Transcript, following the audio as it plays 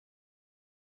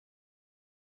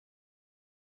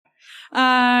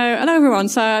Hello everyone.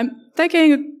 So I'm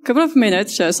taking a couple of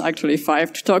minutes, just actually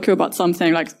 5, to talk to you about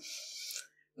something like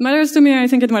matters to me. I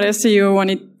think it matters to you when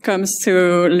it comes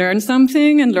to learn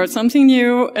something and learn something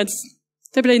new. It's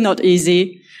typically not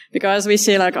easy because we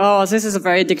see like, oh, this is a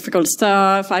very difficult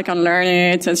stuff. I can learn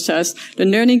it. It's just the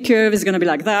learning curve is going to be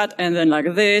like that, and then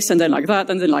like this, and then like that,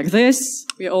 and then like this.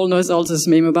 We all know all this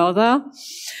meme about that.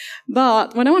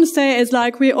 But what I want to say is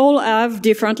like we all have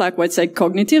different, like, let's say,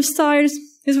 cognitive styles.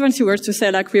 It's fancy words to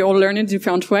say like we all learn in a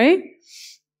different way.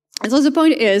 And so the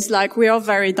point is like we are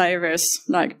very diverse,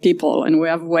 like people, and we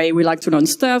have a way we like to learn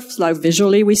stuff. Like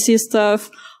visually we see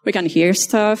stuff, we can hear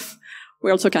stuff. We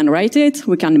also can write it.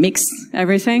 We can mix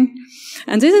everything.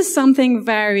 And this is something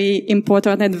very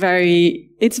important and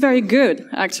it's very good,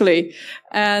 actually.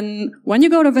 And when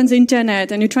you go over the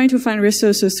internet and you're trying to find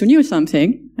resources to know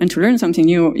something and to learn something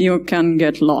new, you can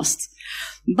get lost.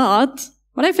 But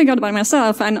what I figured by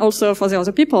myself and also for the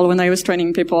other people when I was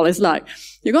training people is like,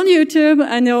 you go on YouTube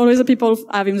and there are always people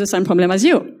having the same problem as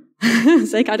you.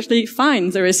 They can actually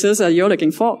find the resource that you're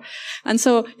looking for. And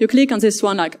so you click on this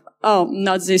one like, oh,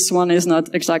 not this one is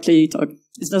not exactly,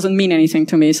 it doesn't mean anything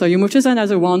to me. So you move to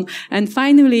another one, and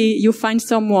finally you find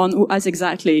someone who has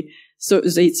exactly, so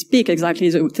they speak exactly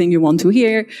the thing you want to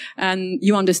hear, and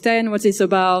you understand what it's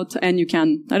about, and you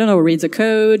can, I don't know, read the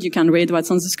code, you can read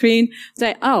what's on the screen,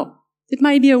 say, oh, it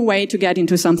might be a way to get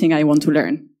into something I want to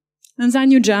learn. And then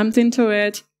you jumped into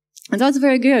it, and that's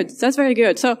very good. That's very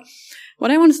good. So what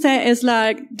I want to say is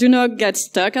like, do not get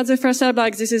stuck at the first step,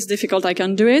 like, this is difficult, I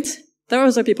can do it. There are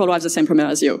other people who have the same problem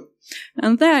as you.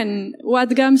 And then,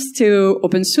 what comes to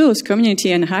open source,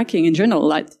 community, and hacking in general,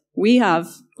 like, we have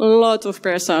a lot of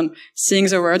person seeing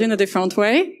the world in a different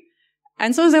way.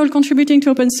 And so they're all contributing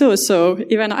to open source. So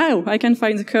even, oh, I can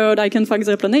find the code, I can find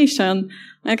the explanation,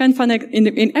 I can find it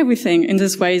in everything in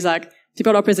this way, like,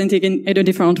 people are presenting in a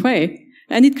different way.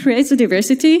 And it creates a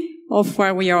diversity of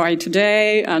where we are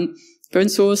today, and open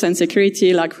source and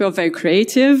security, like, we are very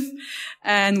creative.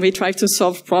 And we try to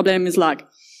solve problems like,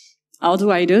 how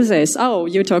do I do this? Oh,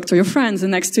 you talk to your friends,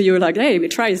 and next to you, like, hey, we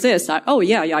try this. Like, oh,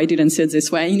 yeah, I didn't see it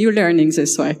this way. And you're learning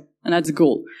this way. And that's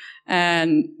cool.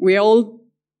 And we all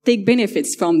take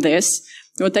benefits from this.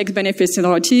 We all take benefits in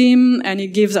our team, and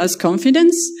it gives us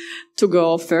confidence to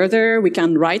go further. We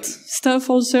can write stuff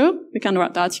also. We can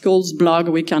write articles, blog,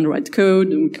 we can write code,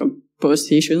 and we can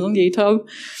post issues on GitHub.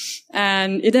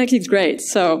 And it actually is great.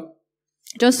 So,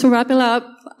 just to wrap it up,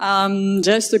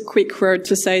 just a quick word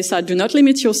to say, so do not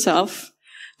limit yourself.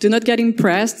 Do not get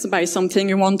impressed by something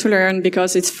you want to learn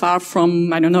because it's far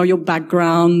from, I don't know, your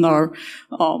background or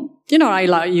you know,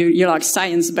 you like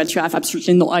science, but you have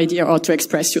absolutely no idea how to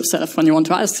express yourself when you want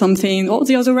to ask something, or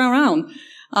the other way around.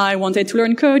 I wanted to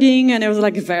learn coding and it was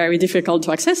like very difficult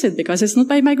to access it because it's not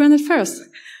my background at first.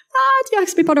 But you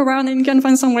ask people around and you can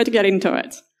find some way to get into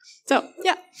it. So,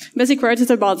 yeah, basic words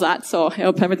is about that. So I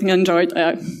hope everything enjoyed.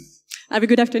 Have a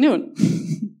good afternoon.